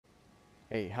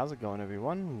Hey, how's it going,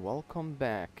 everyone? Welcome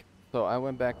back. So I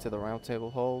went back to the round table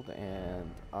hold and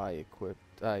I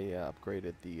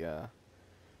upgraded the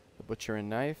butcher and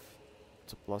knife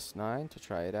to +9 to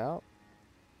try it out.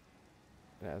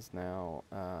 It has now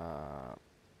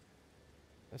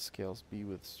it scales B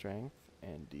with strength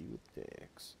and D with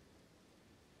dex.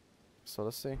 So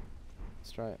let's see.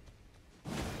 Let's try it.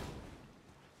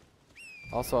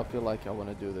 Also, I feel like I want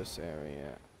to do this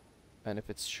area, and if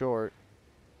it's short,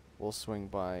 we'll swing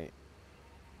by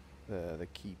the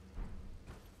keep.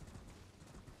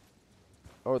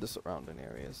 Or the surrounding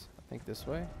areas. I think this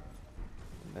way.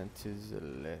 And then to the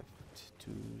left. To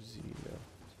the left.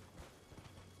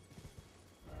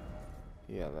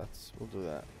 Yeah, we'll do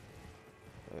that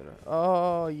later.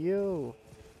 Oh, you!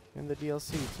 In the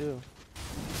DLC too.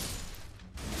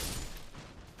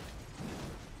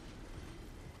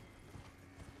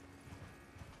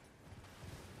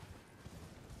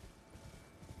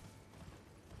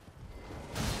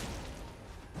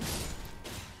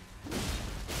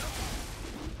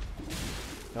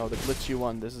 No, the glitchy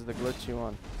one. This is the glitchy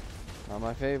one. Not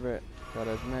my favorite,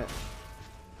 gotta admit.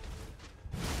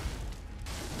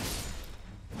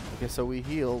 Okay, so we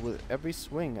heal with every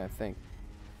swing, I think.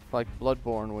 Like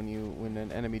Bloodborne, when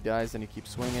an enemy dies and you keep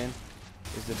swinging,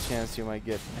 there's a chance you might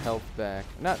get health back.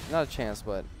 Not a chance,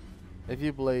 but if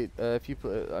you played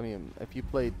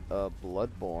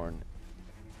Bloodborne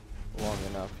long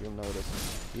enough, you'll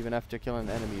notice. Even after killing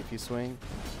an enemy, if you swing,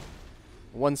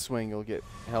 one swing you'll get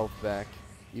health back,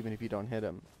 even if you don't hit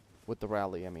him with the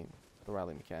rally. The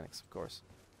rally mechanics, of course.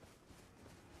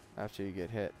 After you get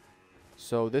hit.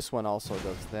 So this one also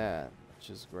does that, which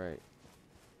is great.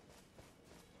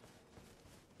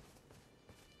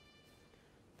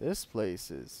 This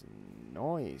place is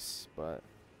nice, but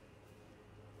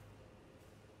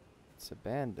it's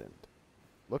abandoned.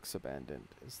 Looks abandoned.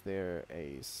 Is there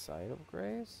a site of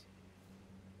graves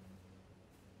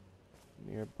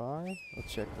nearby? We'll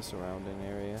check the surrounding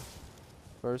area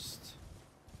first.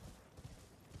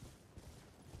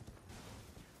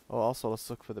 Oh, also let's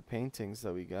look for the paintings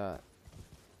that we got.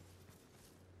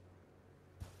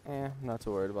 I'm not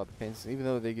too worried about the paintings, even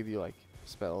though they give you like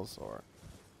spells or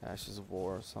Ashes of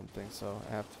War or something, so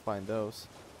I have to find those.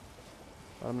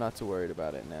 But I'm not too worried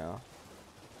about it now.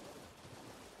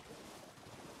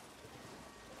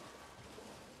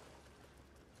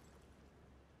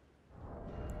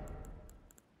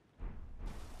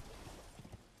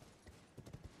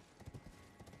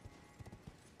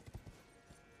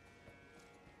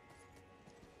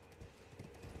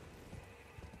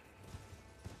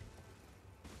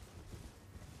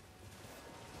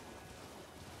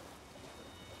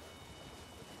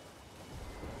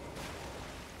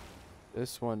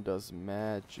 This one does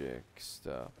magic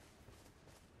stuff.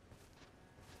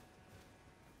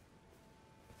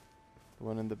 The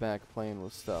one in the back playing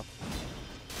with stuff.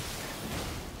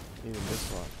 Even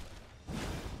this one.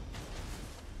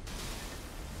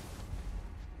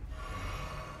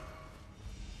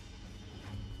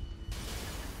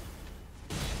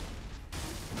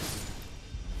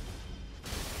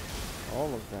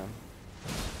 All of them.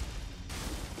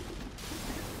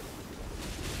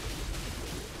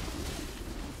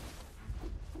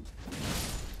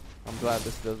 I'm glad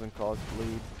this doesn't cause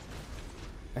bleed.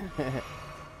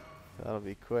 That'll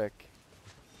be quick.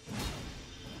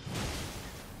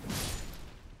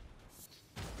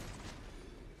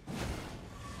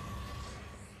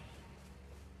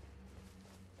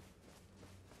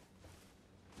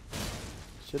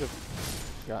 Should have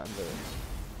gotten the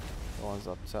ones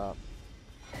up top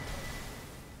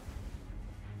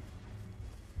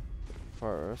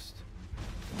first.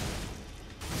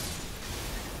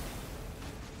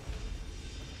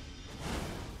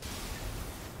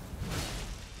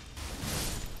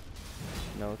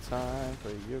 No time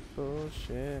for your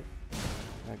bullshit.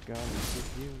 I'm gonna give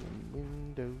you a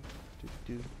window to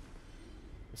do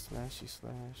the slashy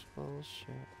slash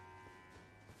bullshit.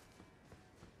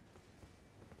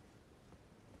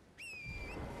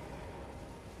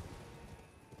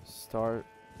 Start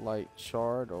light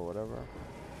shard or whatever.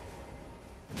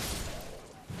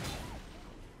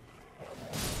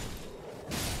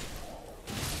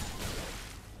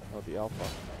 Oh, the alpha.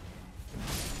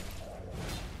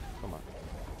 Come on.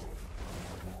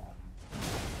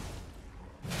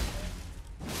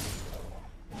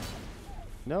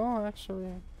 No, actually.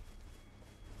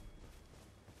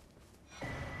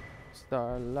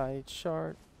 Starlight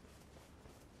shard.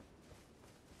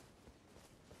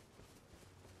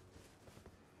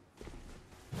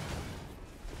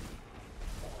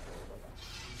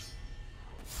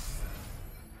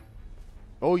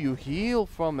 Oh, you heal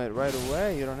from it right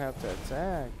away. You don't have to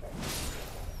attack.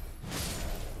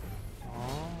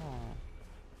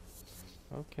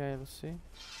 Okay, let's see.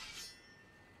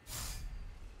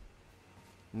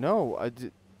 No, I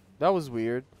did. That was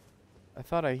weird. I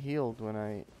thought I healed when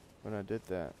I did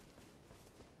that.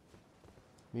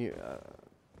 You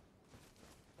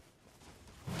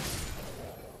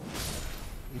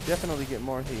definitely get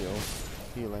more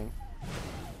healing.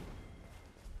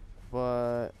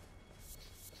 But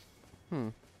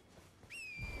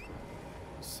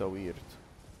so weird.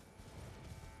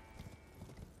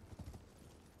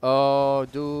 Oh,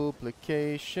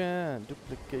 duplication.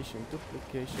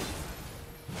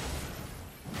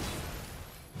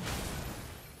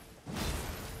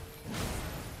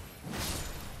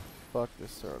 Fuck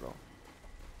this turtle.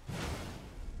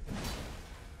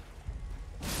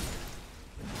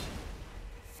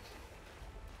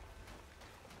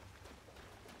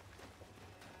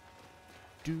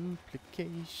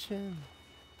 Duplication.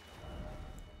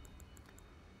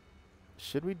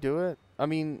 Should we do it? I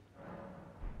mean,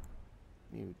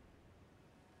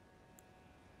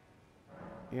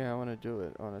 yeah, I want to do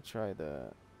it. I want to try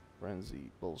the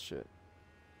frenzy bullshit.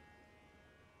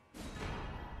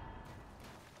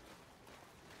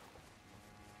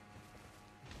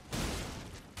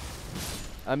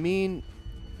 I mean,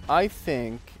 I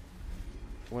think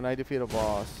when I defeat a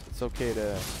boss, it's okay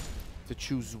to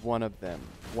choose one of them,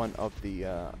 one of the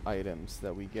items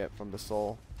that we get from the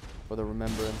soul for the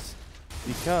remembrance,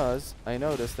 because I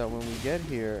noticed that when we get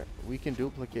here, we can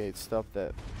duplicate stuff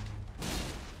that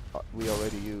we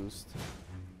already used.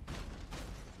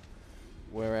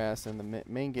 Whereas in the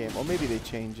main game, or maybe they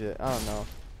change it. I don't know.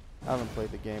 I haven't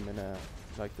played the game in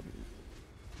like the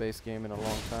base game in a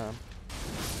long time.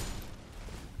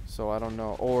 So I don't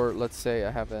know. Or let's say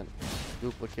I haven't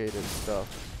duplicated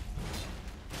stuff.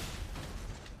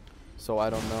 So I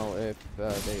don't know if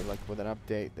they, like, with an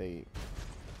update, they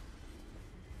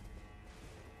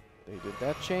did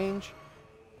that change.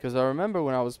 Because I remember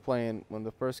when I was playing, when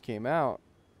the first came out,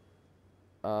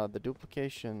 the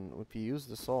duplication, if you use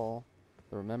the soul,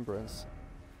 the remembrance,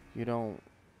 you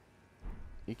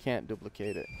can't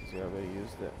duplicate it because you already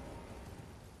used it.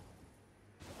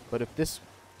 But if this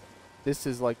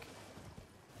is like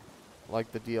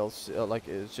the DLC, like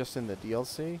it's just in the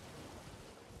DLC,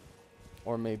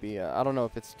 or maybe I don't know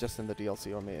if it's just in the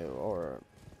DLC or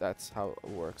that's how it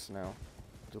works now,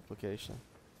 duplication.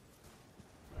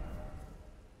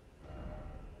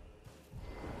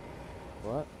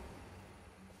 What?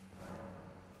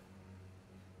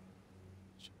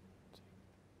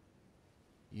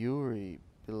 Yuri,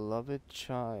 beloved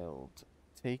child,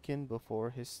 taken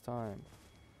before his time.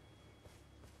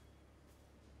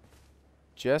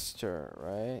 Jester,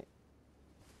 right?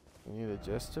 We need a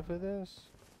jester for this?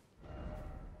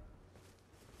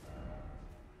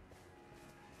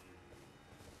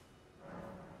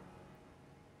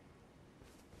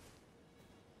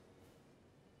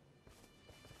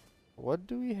 What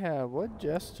do we have? What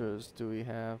gestures do we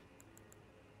have?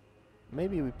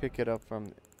 Maybe we pick it up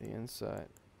from the inside.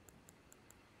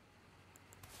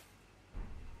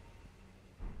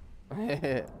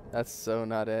 That's so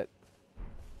not it.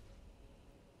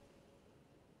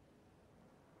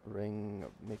 Ring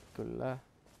of Miquella.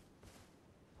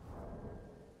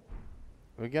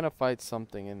 We're gonna fight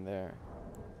something in there.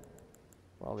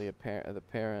 While the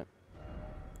parent.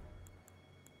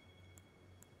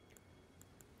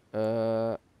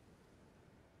 Let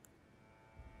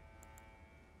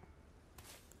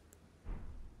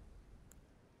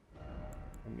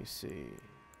me see.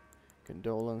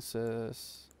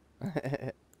 Condolences.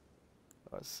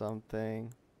 Or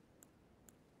something.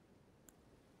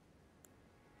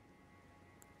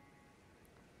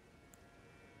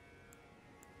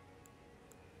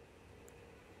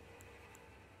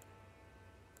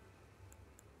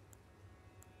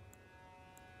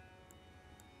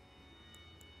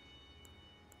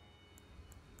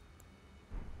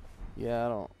 Yeah,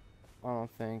 I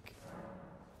don't think.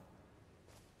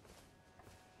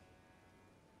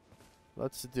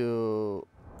 Let's do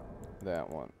that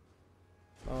one.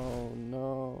 Oh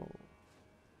no.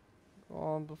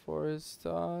 Gone before his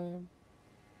time.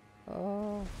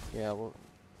 Oh, yeah, we'll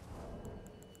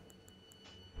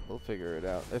figure it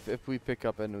out. If we pick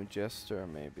up a new jester,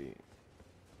 maybe.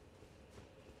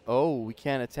 Oh, we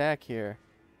can't attack here.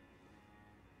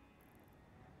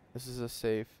 This is a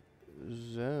safe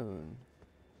zone.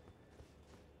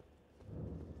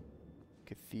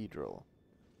 Cathedral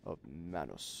of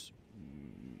Manos.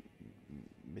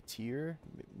 Meteor?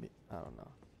 I don't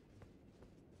know.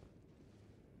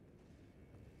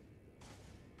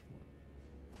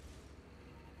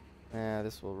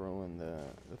 This will ruin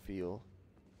the feel.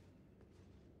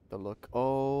 The look.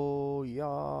 Oh,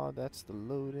 yeah, that's the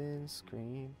loading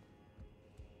screen.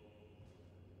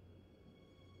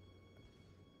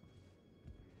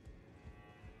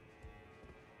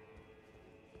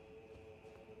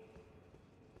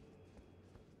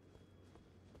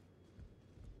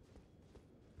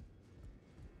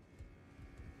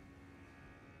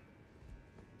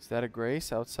 that a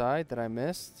grace outside that I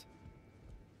missed?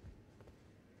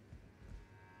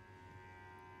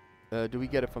 Do we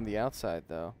get it from the outside,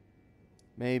 though?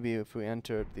 Maybe if we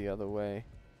entered the other way.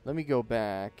 Let me go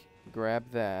back, grab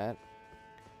that.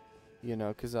 You know,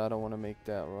 because I don't want to make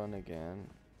that run again.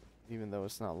 Even though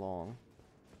it's not long.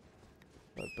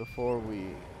 But before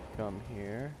we come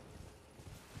here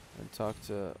and talk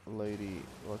to Lady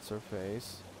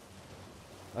What's-Her-Face.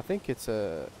 I think it's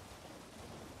a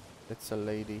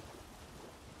lady.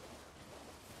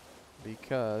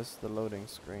 Because the loading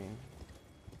screen.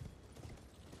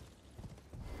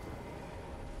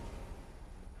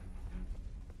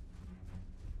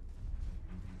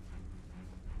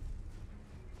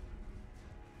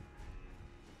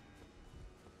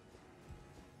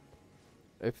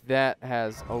 If that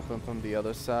has open from the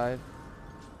other side.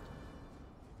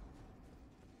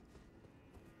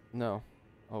 No.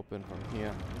 Open from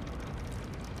here.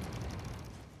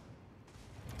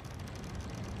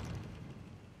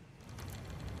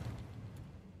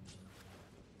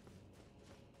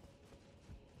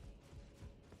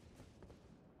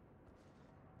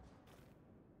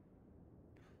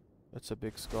 That's a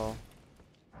big skull.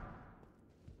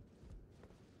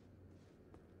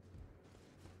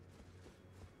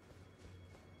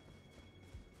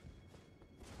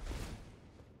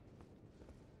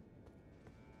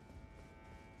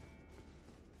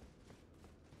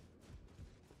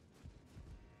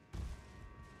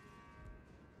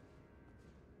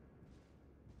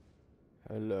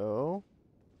 Hello?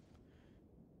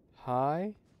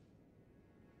 Hi?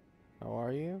 How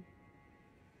are you?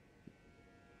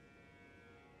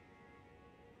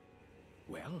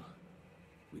 Well,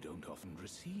 we don't often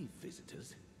receive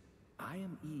visitors. I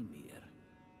am Emir.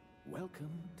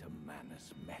 Welcome to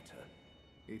Manus Meta.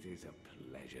 It is a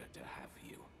pleasure to have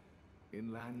you.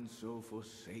 In lands so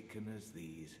forsaken as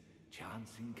these,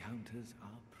 chance encounters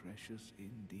are precious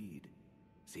indeed.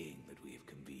 Seeing that we have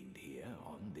convened here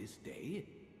on this day,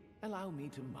 allow me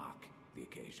to mark the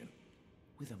occasion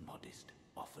with a modest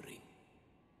offering.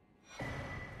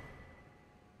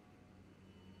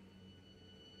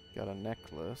 Got a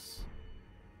necklace.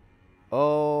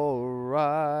 Oh,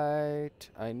 right.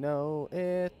 I know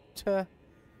it.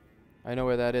 I know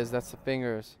where that is. That's the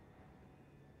fingers.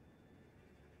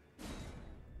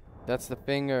 That's the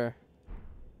finger.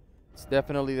 It's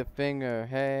definitely the finger.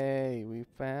 Hey, we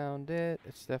found it.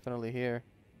 It's definitely here.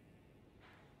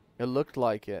 It looked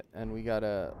like it, and we got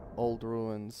old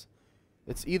ruins.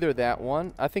 It's either that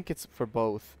one. I think it's for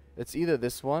both. It's either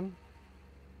this one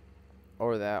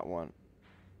or that one.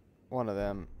 One of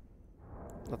them.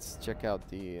 Let's check out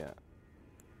the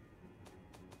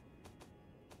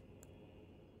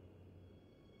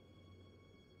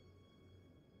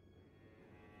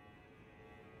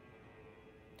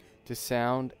to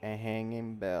sound a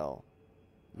hanging bell.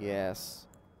 Yes.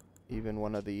 Even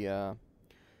one of the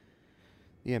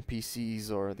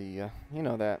NPCs or the you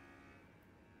know that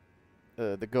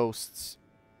the ghosts,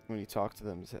 when you talk to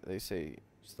them, they say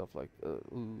stuff like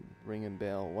ooh, ringing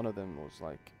bell. One of them was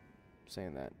like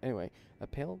saying that. Anyway, a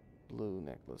pale blue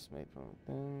necklace made from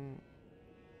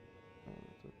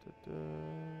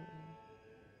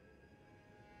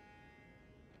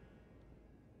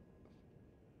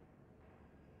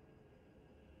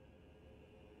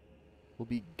will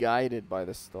be guided by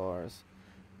the stars.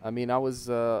 I mean, I was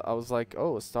like,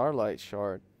 oh, a starlight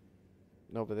shard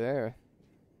over there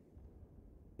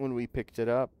when we picked it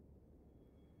up.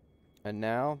 And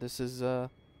now this is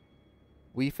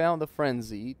we found the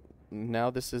frenzy. Now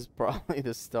this is probably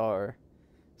the star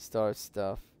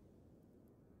stuff.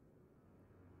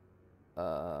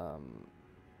 The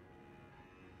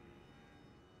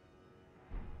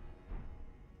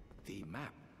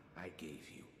map I gave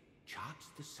you charts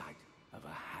the site of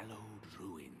a hallowed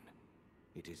ruin.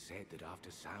 It is said that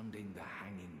after sounding the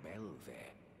hanging bell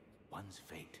there, one's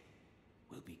fate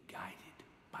will be guided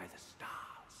by the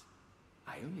stars.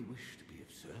 I only wish to be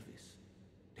of service,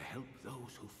 to help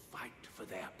those who fight for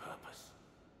their purpose.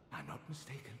 I'm not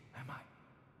mistaken, am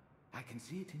I? I can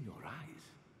see it in your eyes.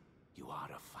 You are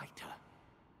a fighter,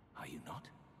 are you not?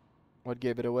 What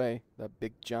gave it away? That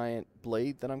big giant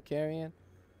blade that I'm carrying?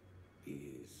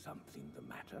 Is something the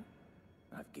matter?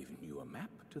 I've given you a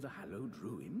map to the hallowed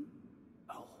ruin.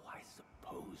 Oh, I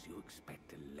suppose you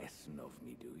expect a lesson of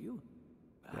me, do you?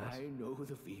 Yes. I know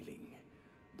the feeling.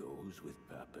 Those with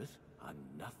purpose are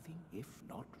nothing if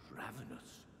not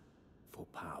ravenous. For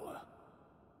power.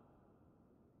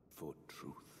 For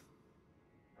truth.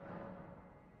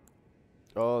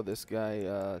 Oh, this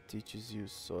guy teaches you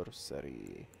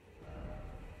sorcery.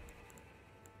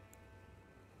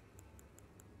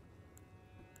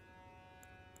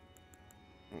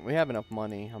 We have enough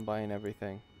money. I'm buying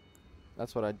everything.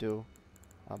 That's what I do.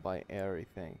 I'll buy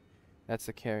everything. That's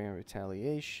the carrying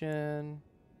retaliation.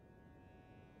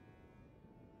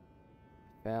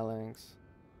 Phalanx.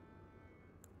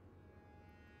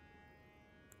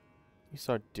 These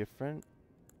are different.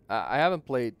 I haven't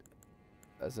played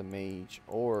as a mage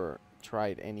or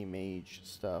tried any mage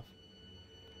stuff.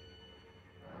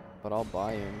 But I'll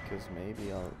buy him because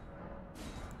maybe I'll...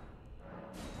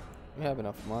 We have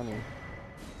enough money.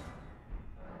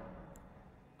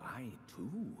 I,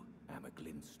 too, am a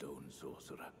glintstone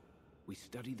sorcerer. We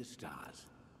study the stars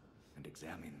and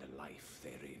examine the life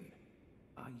therein.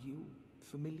 Are you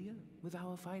familiar with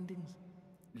our findings?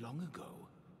 Long ago,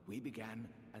 we began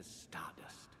as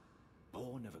stardust,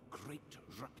 born of a great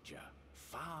rupture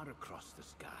far across the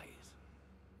skies.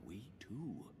 We,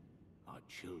 too, are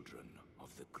children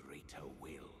of the greater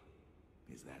will.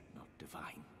 Is that not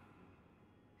divine?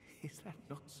 Is that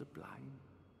not sublime?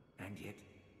 And yet,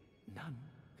 none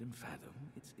can fathom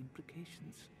its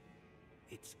implications.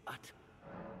 It's utter.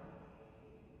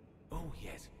 Oh,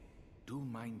 yes. Do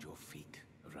mind your feet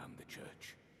around the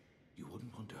church. You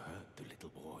wouldn't want to hurt the little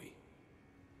boy.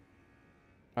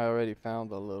 I already found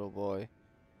the little boy.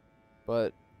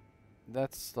 But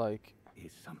that's like...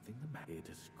 Is something the matter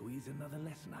to squeeze another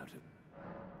lesson out of?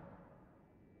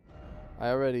 I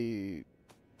already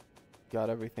got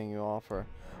everything you offer.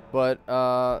 But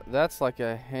that's like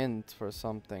a hint for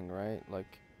something, right?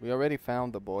 Like, we already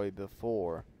found the boy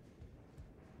before.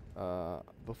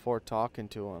 Before talking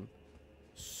to him.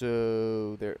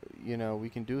 So, there, you know, we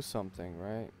can do something,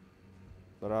 right?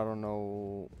 But I don't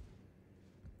know.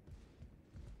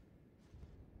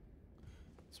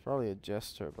 It's probably a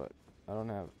jester, but I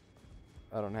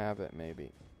don't have it,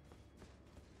 maybe.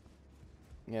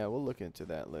 Yeah, we'll look into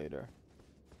that later.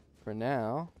 For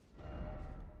now,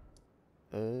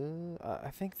 I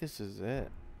think this is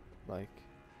it. Like,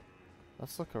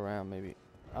 let's look around, maybe.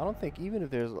 I don't think, even if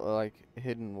there's, like,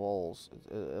 hidden walls,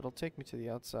 it'll take me to the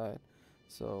outside.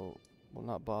 So, we'll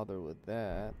not bother with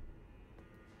that.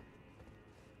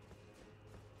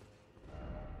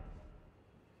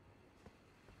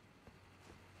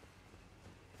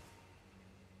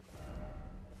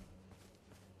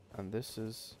 And this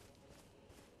is...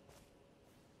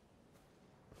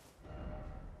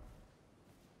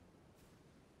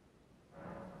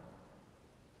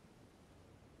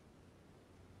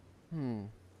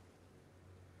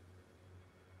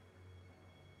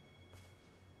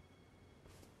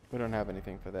 We don't have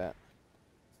anything for that.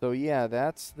 So yeah,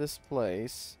 that's this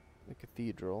place, the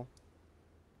cathedral.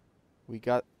 We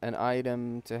got an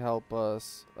item to help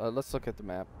us. Let's look at the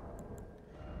map.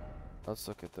 Let's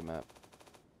look at the map.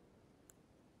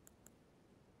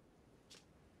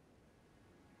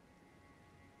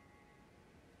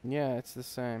 Yeah, it's the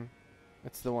same.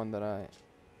 It's the one that I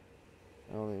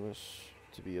only wish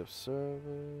to be of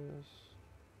service.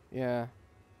 Yeah,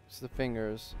 it's the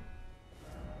fingers.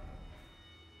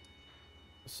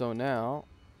 So now,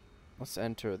 let's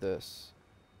enter this.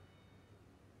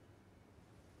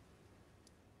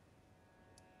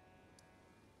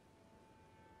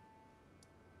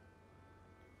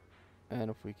 And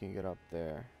if we can get up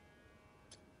there.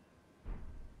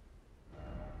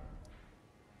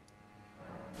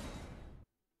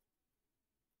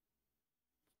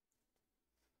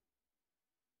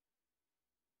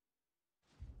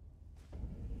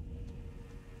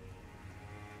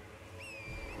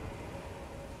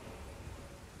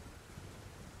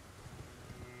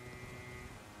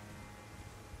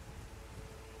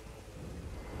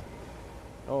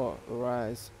 Oh,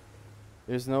 arise.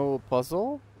 There's no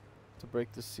puzzle to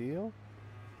break the seal?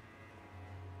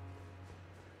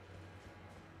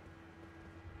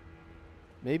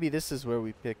 Maybe this is where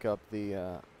we pick up the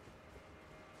like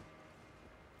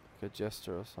a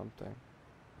jester or something.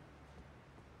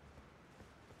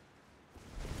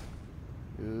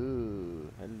 Ooh,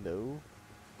 hello.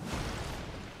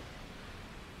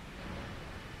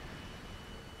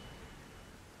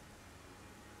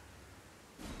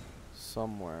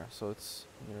 Somewhere, so it's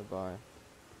nearby.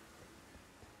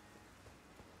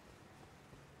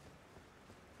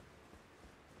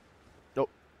 Nope,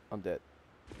 I'm dead.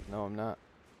 No, I'm not.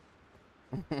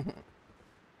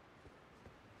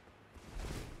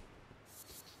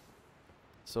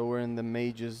 So we're in the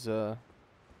mage's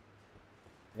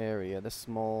area, the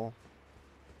small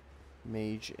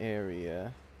mage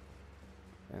area,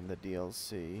 and the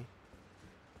DLC.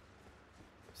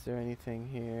 Is there anything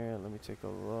here? Let me take a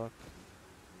look.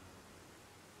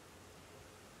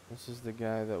 This is the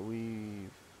guy that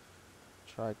we've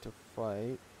tried to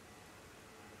fight.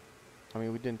 I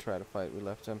mean, we didn't try to fight, we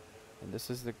left him. And this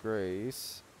is the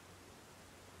Grace.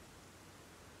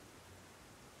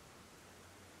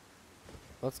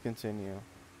 Let's continue.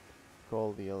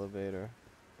 Call the elevator.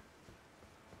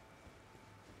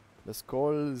 Let's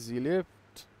call the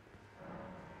lift.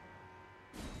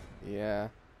 Yeah.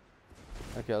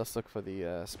 Okay, let's look for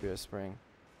the Spirit Spring.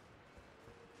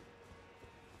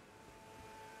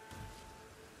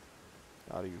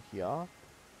 Are you here?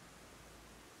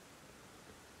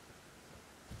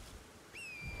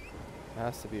 It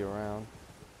has to be around.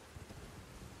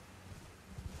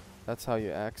 That's how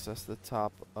you access the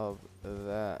top of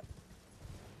that.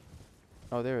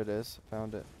 Oh, there it is.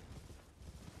 Found it.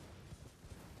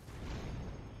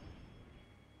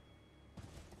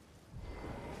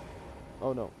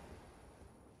 Oh no.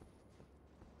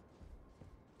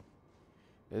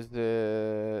 Is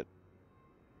it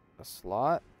a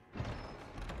slot?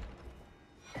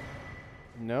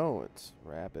 No, it's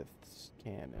Rabbith's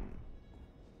cannon.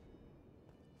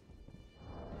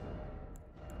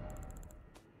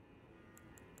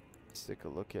 Let's take a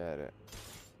look at it.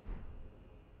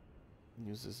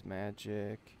 Uses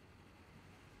magic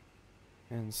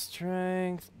and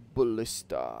strength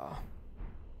ballista.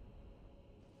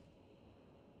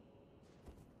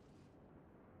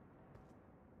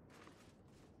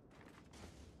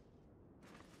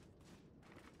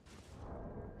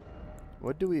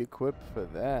 What do we equip for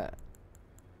that?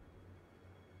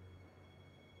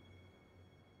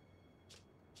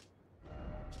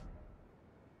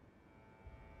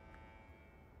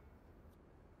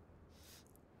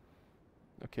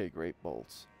 Okay, great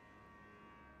bolts.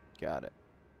 Got it.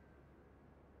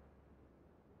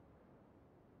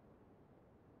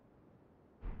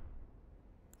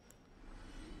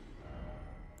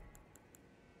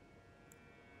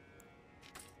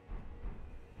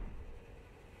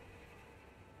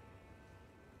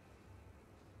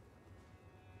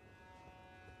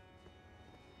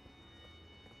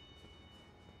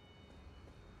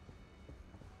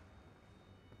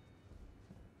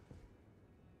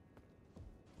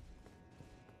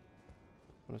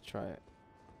 I'm gonna try it.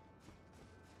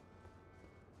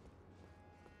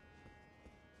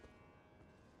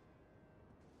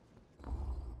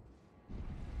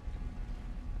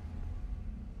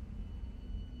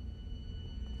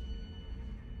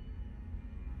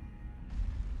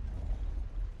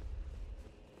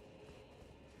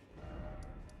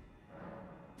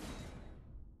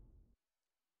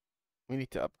 We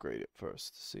need to upgrade it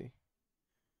first to see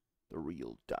the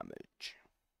real damage.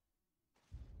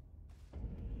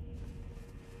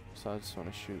 So I just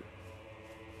want to shoot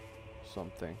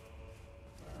something.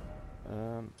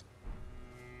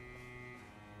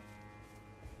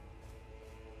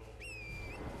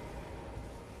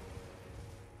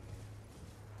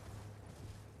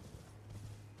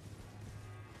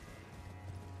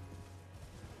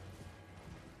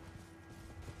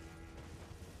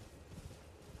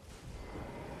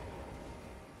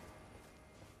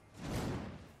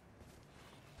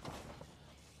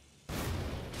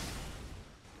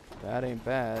 That ain't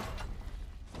bad.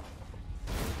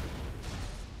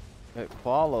 It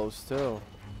follows too.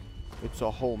 It's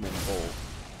a homing bolt.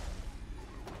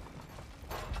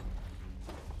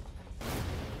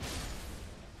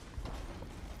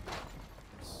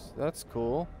 That's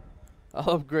cool.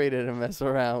 I'll upgrade it and mess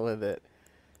around with it.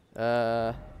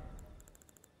 I'll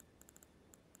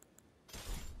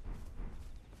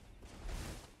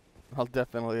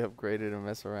definitely upgrade it and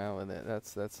mess around with it.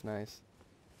 That's nice.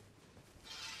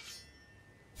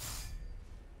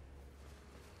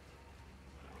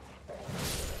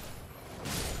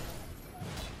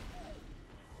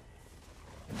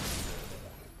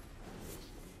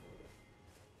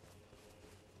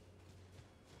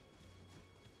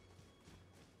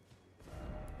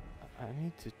 I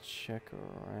need to check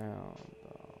around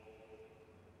though.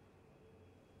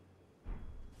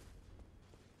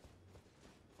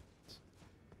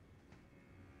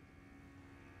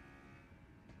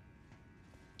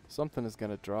 Something is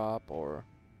gonna drop or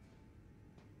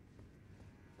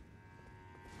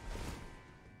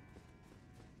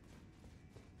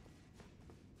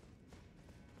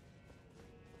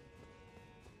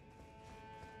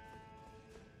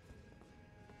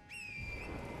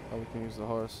oh, we can use the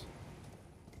horse.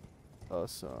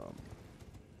 Awesome.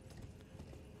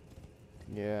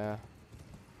 Yeah.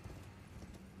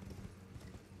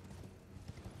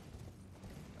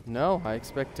 No, I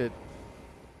expected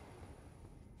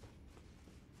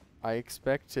like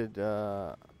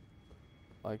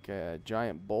a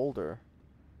giant boulder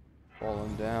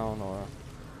falling down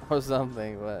or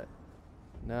something, but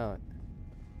no.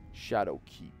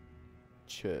 Shadowkeep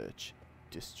Church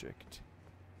District.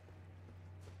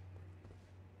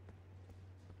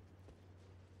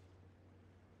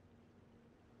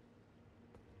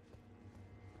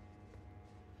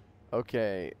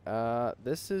 Okay,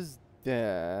 this is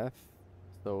death.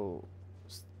 So,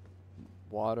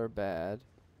 water bad.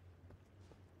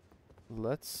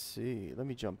 Let's see. Let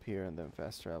me jump here and then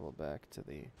fast travel back to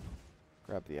the...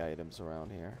 Grab the items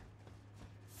around here.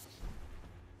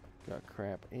 Got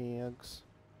crab eggs.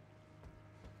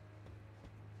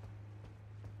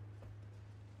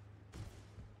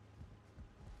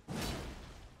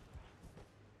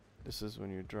 This is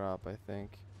when you drop, I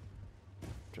think.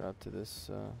 Drop to this,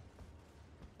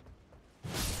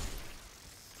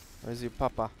 Where's your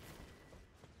papa?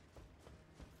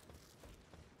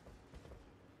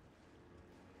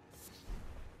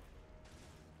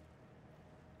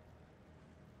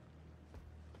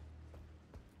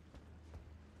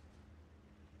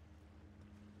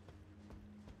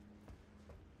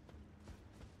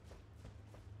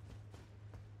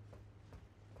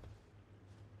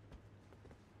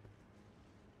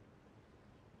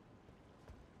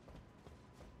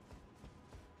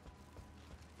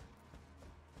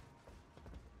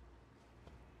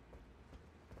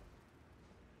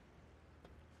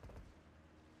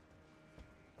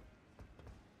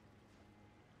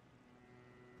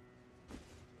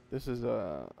 This is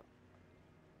it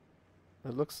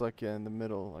looks like in the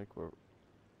middle, like we're,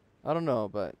 I don't know,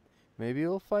 but maybe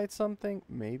we'll fight something,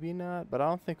 maybe not, but I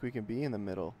don't think we can be in the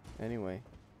middle anyway.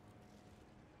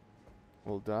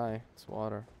 We'll die. It's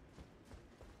water.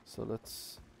 So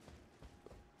let's...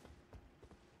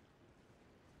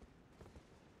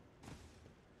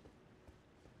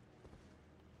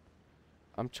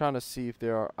 I'm trying to see if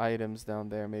there are items down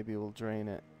there. Maybe we'll drain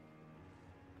it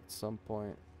at some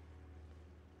point.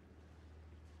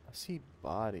 I see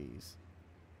bodies.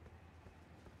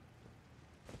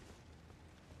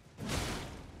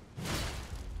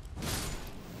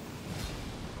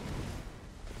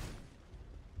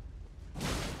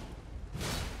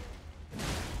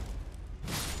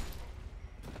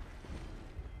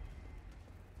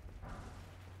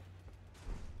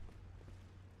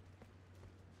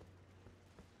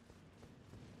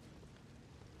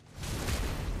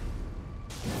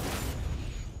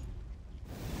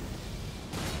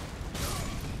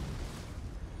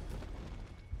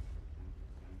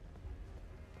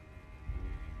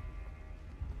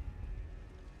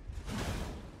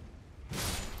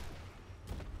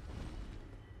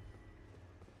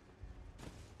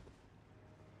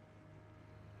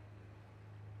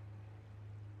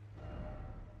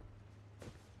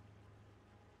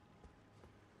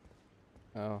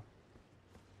 Oh.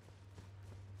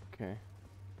 Okay.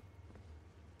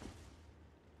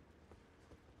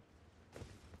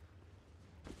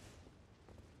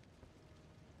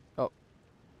 Oh.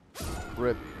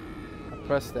 Rip. I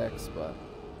pressed X, but...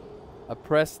 I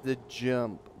pressed the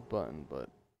jump button, but...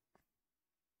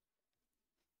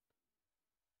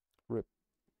 Rip.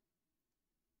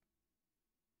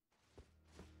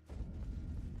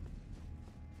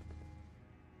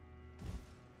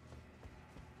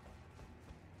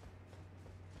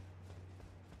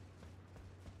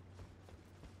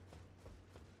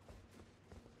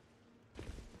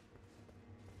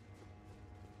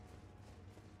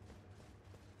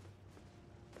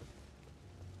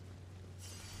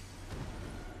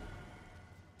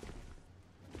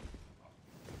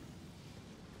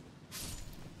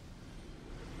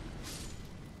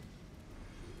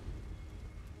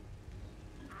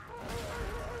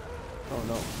 Oh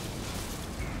no.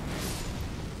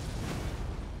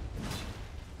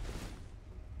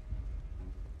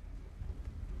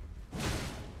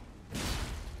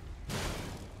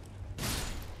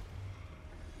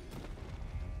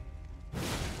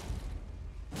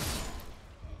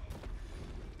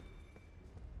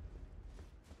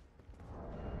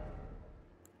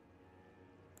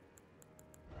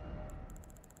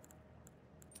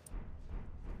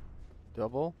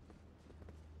 Double.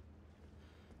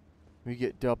 We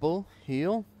get double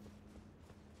heal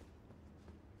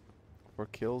for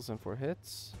kills and for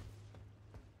hits.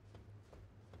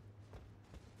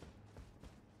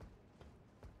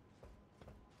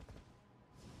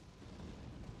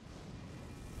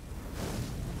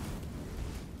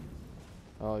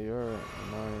 Oh, you're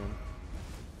annoying.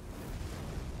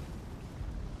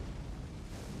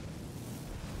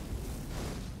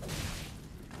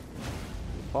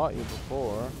 We fought you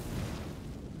before.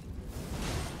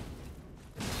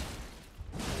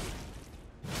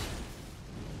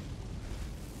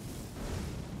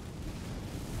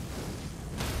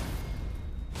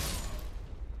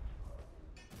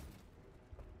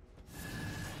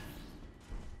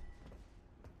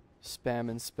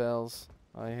 Spamming spells.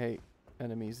 I hate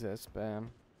enemies that spam.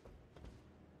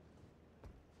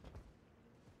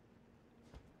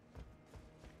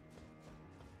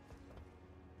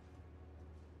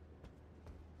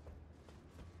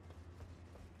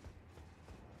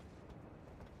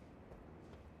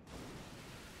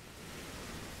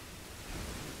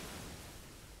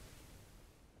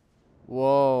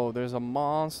 Oh, there's a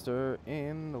monster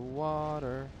in the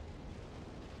water.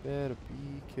 Better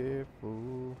be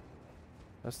careful.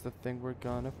 That's the thing we're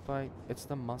gonna fight. It's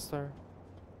the monster.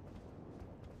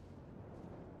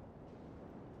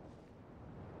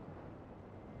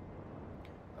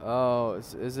 Oh,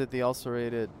 is it the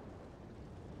ulcerated?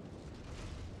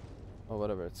 Or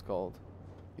whatever it's called.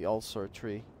 The ulcer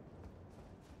tree.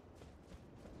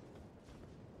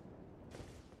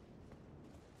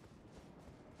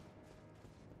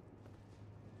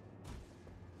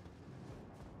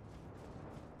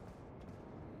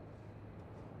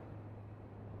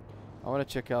 I want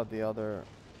to check out the other,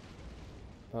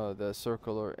 the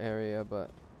circular area, but,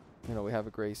 you know, we have a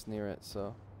grace near it,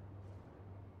 so.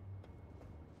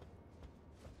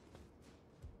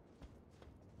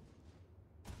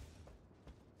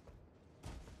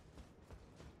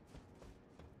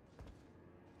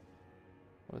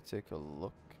 Let's take a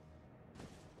look.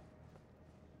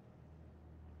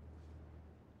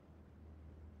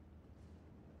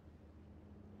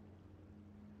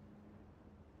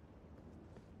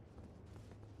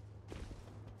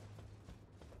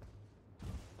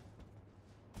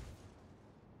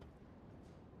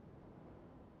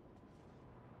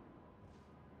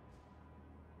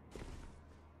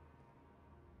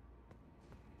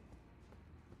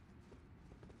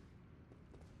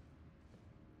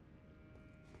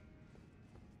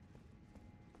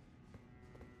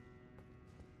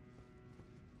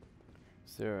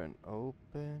 Is there an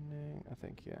opening? I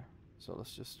think, yeah. So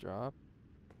let's just drop.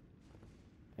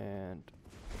 And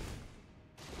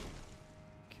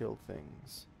kill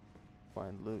things.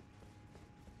 Find loot.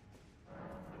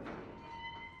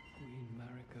 Queen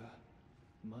Marika,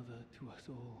 mother to us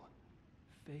all,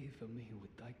 favor me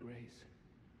with thy grace.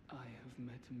 I have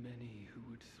met many who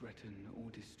would threaten or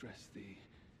distress thee,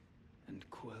 and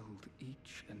quelled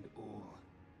each and all.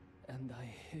 And I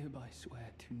hereby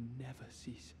swear to never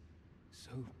cease.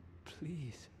 So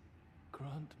please,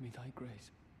 grant me thy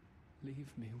grace. Leave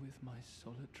me with my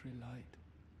solitary light.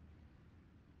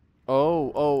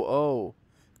 Oh.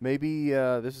 Maybe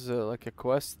this is like a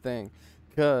quest thing.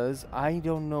 Cause I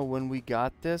don't know when we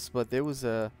got this, but there was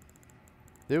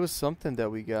something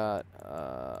that we got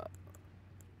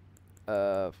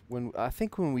when I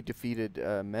think when we defeated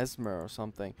Messmer or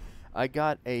something. I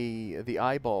got the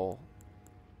eyeball.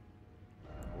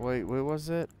 Wait, where was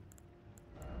it?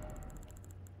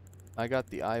 I got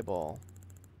the eyeball.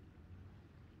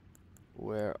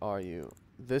 Where are you?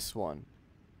 This one.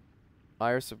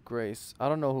 Iris of Grace. I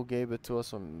don't know who gave it to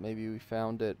us, or maybe we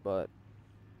found it, but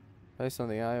place on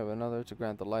the eye of another to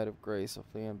grant the light of grace, of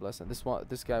flee and blessing.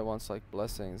 This guy wants like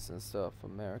blessings and stuff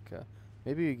from Marika.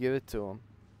 Maybe we give it to him.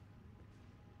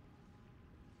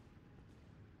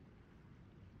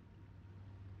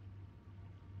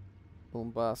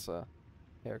 Umbasa.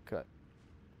 Haircut.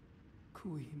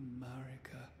 Queen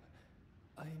Marika,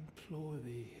 I implore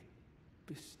thee,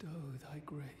 bestow thy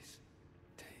grace.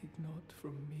 Take not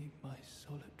from me my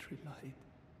solitary light.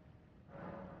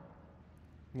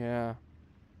 Yeah.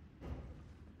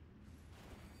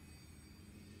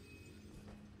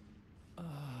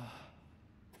 Ah,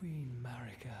 Queen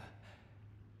Marika,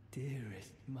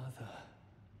 dearest mother,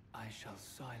 I shall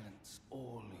silence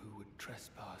all who would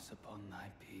trespass upon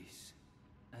thy peace,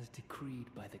 as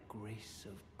decreed by the grace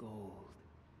of gold.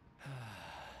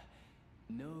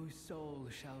 No soul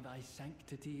shall thy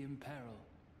sanctity imperil.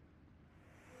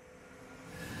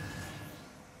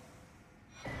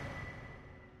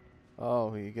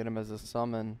 Oh, you get him as a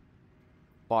summon.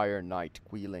 Fire Knight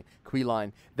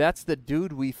Queeline. That's the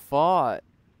dude we fought.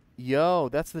 Yo,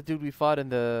 that's the dude we fought in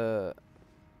the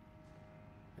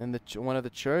one of the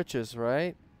churches,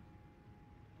 right?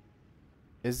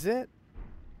 Is it?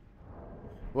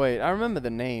 Wait, I remember the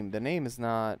name. The name is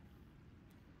not.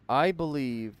 I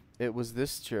believe it was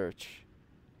this church.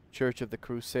 Church of the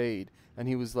Crusade. And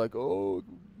he was like, oh,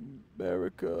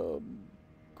 Marika,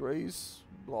 grace,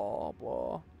 blah,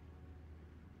 blah.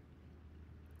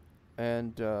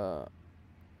 And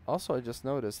also I just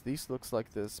noticed, these looks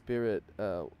like the spirit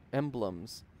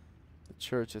emblems. The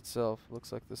church itself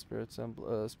looks like the spirit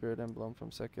emblem from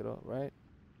Sekiro, right?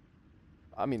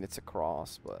 I mean, it's a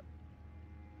cross, but...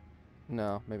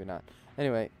 No, maybe not.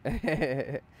 Anyway.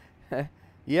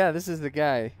 Yeah, this is the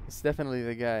guy. It's definitely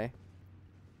the guy.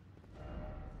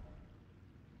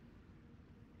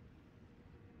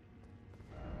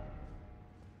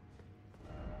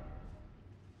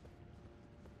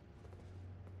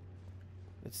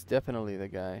 It's definitely the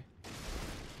guy.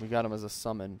 We got him as a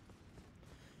summon.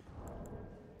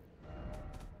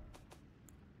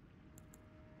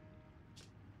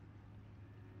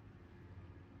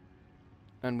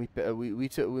 And we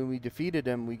took when we defeated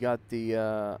him, we got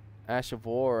the Ash of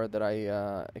War that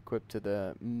I equipped to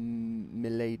the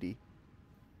milady.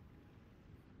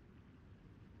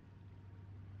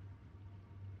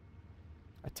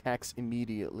 Attacks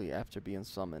immediately after being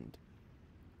summoned.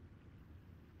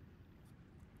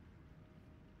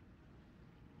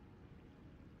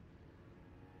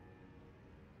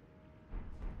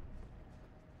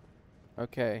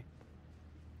 Okay.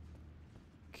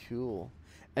 Cool.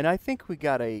 And I think we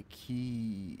got a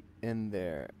key in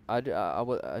there. I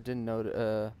didn't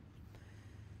know.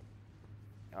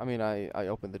 I mean, I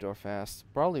opened the door fast.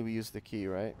 Probably we used the key,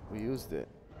 right? We used it.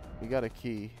 We got a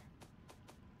key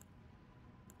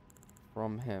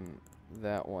from him.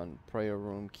 That one. Prayer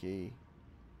room key.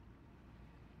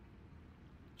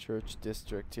 Church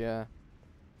district, yeah.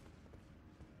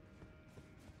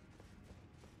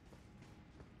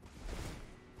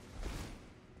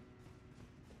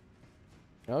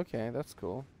 Okay, that's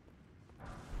cool.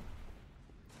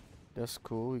 That's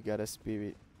cool. We got a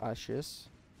spirit ashes.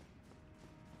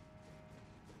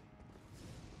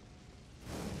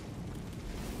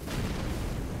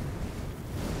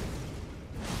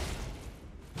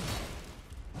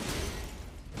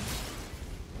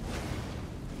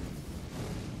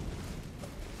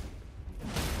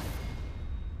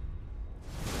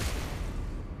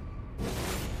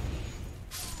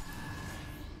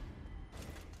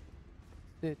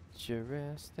 Sit your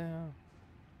ass down.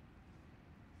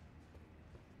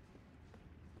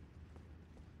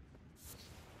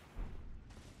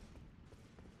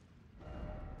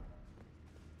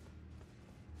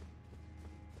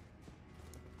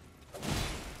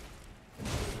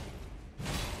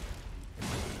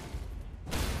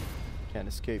 Can't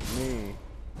escape me.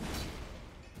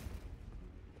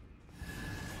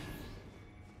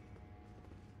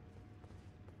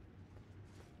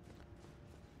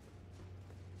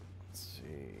 Let's see.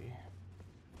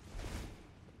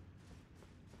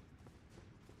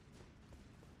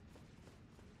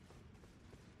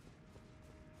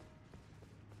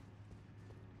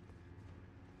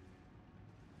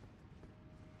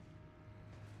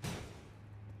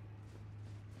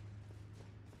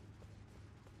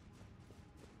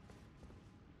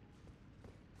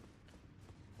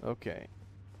 Okay.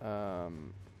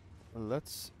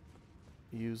 Let's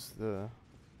use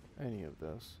any of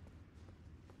those.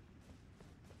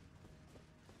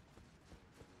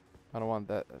 I don't want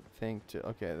that thing to.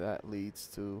 Okay, that leads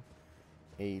to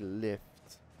a lift.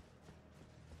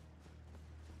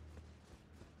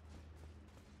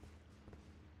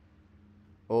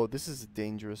 Oh, this is a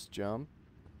dangerous jump.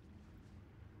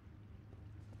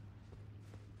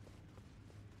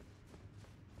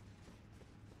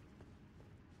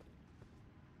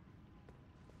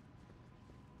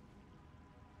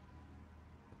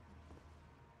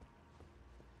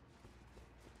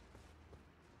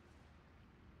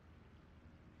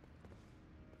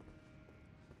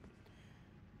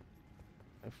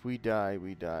 If we die,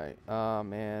 we die. Ah,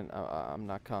 man, I'm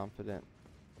not confident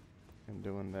in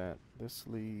doing that. This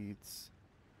leads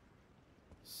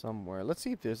somewhere. Let's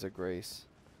see if there's a grace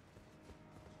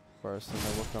first, and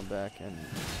then we'll come back and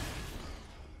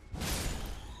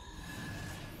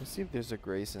let's see if there's a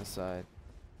grace inside.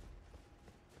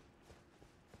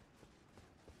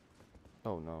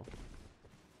 Oh no.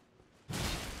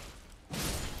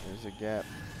 There's a gap.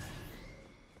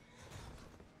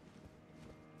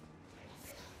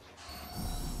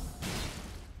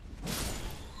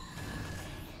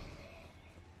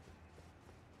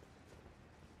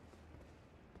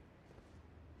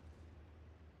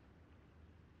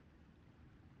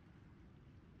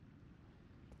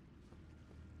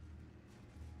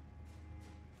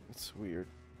 It's weird.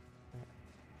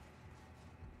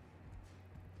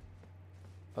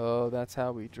 Oh, that's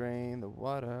how we drain the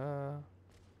water.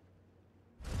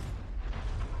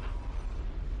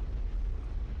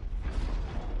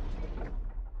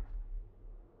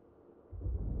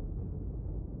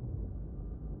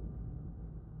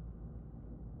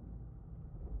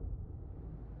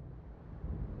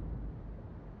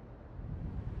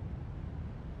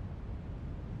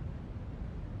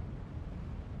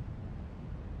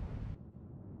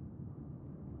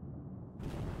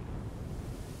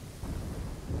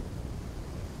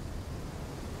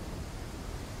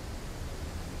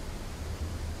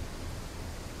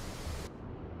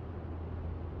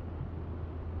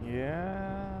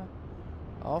 Yeah.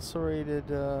 Ulcerated,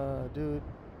 dude.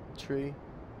 Tree.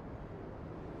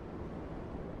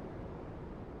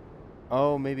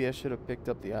 Oh, maybe I should have picked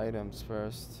up the items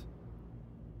first.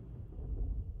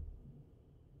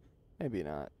 Maybe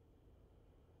not.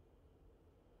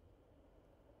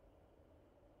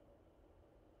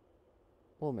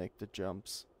 we'll make the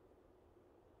jumps.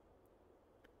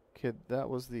 Kid, that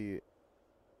was the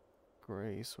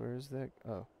Grace. Where is that?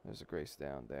 Oh, there's a Grace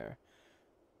down there.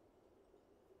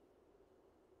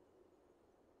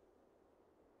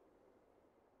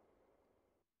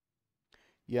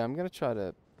 Yeah, I'm gonna try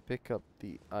to pick up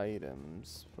the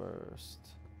items first.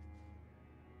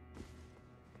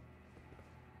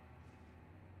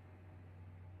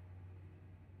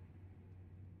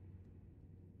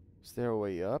 Is there a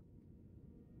way up?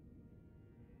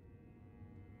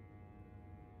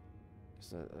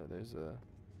 There's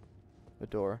a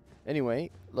door.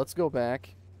 Anyway, let's go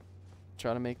back.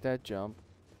 Try to make that jump.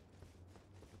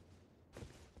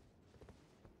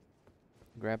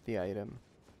 Grab the item.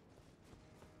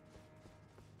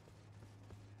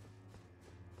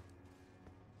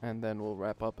 And then we'll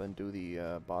wrap up and do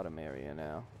the bottom area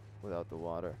now without the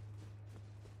water.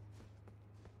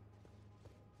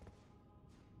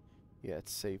 Yeah,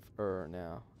 it's safer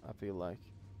now, I feel like.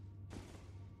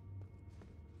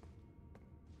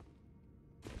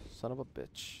 Son of a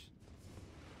bitch.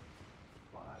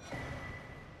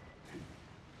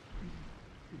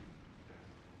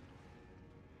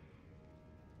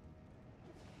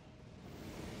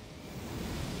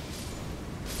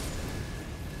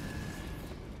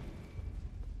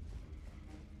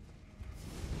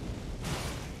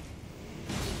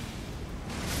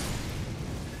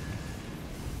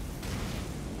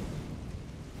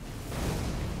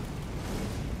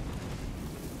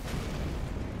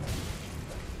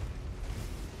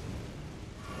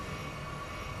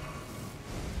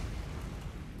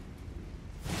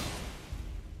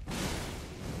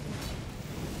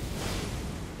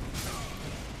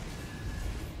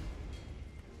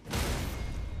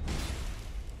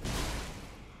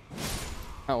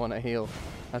 I want to heal.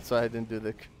 That's why I didn't do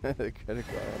the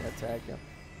critical attack him.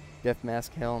 Death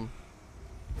Mask Helm.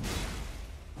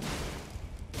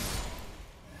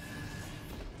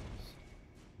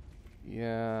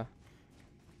 Yeah.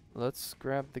 Let's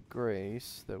grab the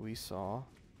Grace that we saw.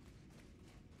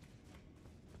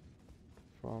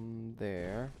 From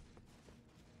there.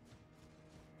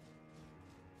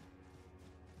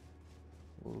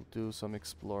 We'll do some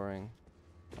exploring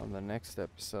on the next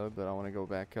episode, but I want to go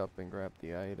back up and grab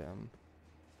the item.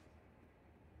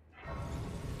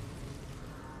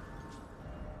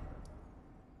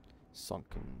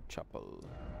 Sunken Chapel.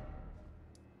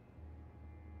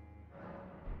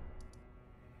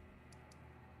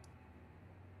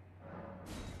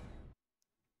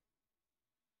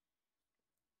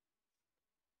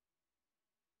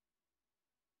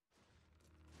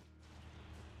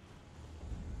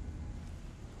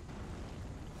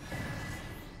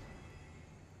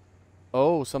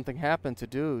 Oh, something happened to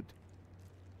dude.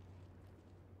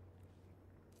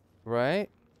 Right?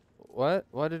 What?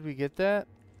 Why did we get that?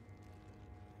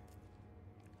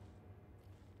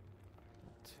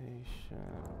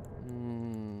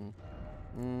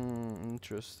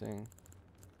 Interesting.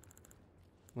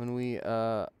 When we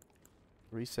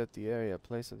reset the area,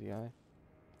 place of the eye.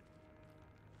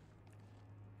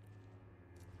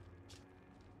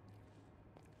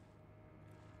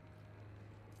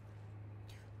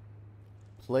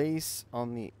 Place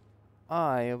on the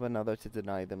eye of another to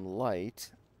deny them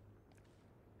light.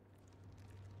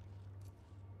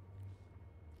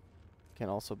 Can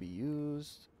also be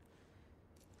used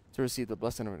to receive the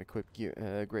blessing of an equipped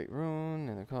great rune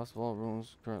and the cost of all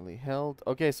runes currently held.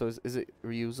 Okay, so is it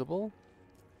reusable?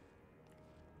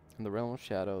 In the realm of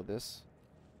shadow, this.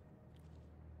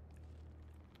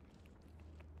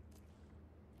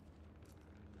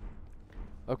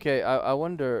 Okay, I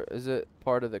wonder, is it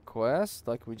part of the quest?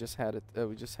 Like we just had it,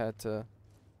 we just had to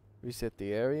reset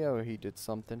the area, or he did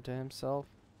something to himself?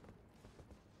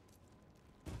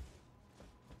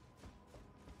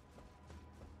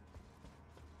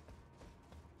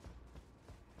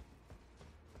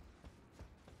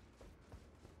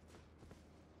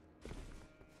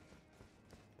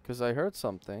 Because I heard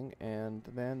something, and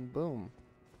then boom.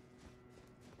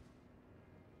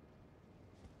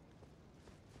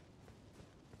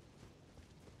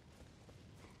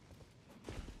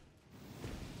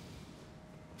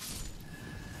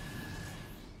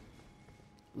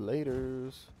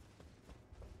 Laters.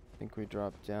 I think we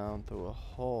dropped down through a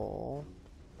hole.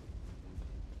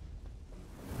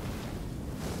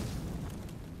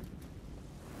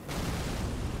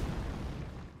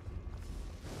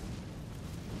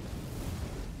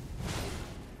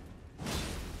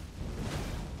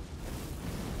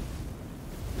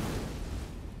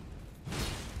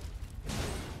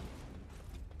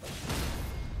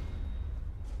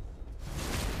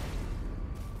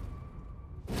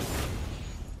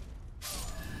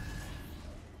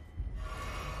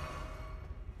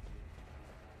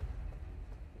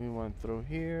 We went through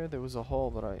here. There was a hole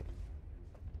that I...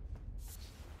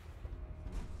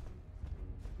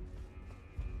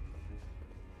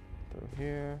 Through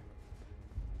here.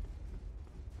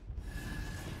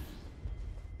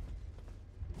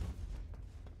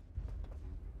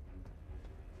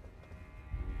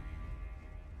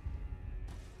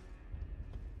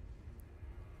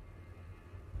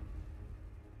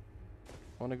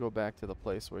 I want to go back to the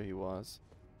place where he was.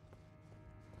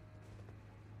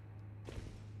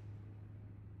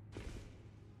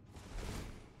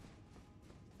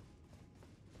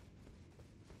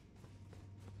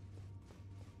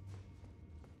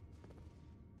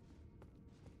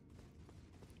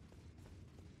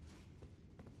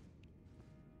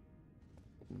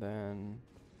 Then,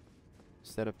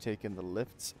 instead of taking the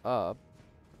lifts up,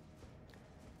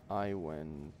 I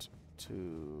went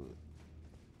to...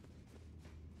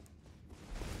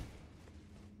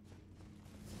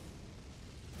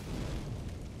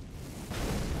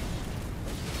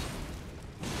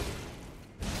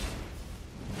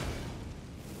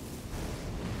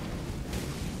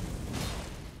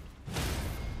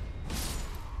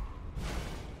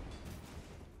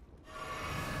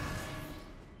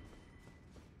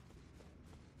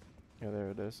 Yeah,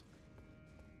 there it is.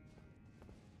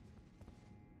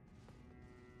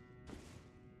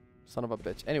 Son of a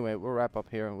bitch. Anyway, we'll wrap up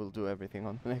here and we'll do everything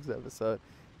on the next episode.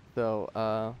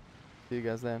 So, see you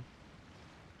guys then.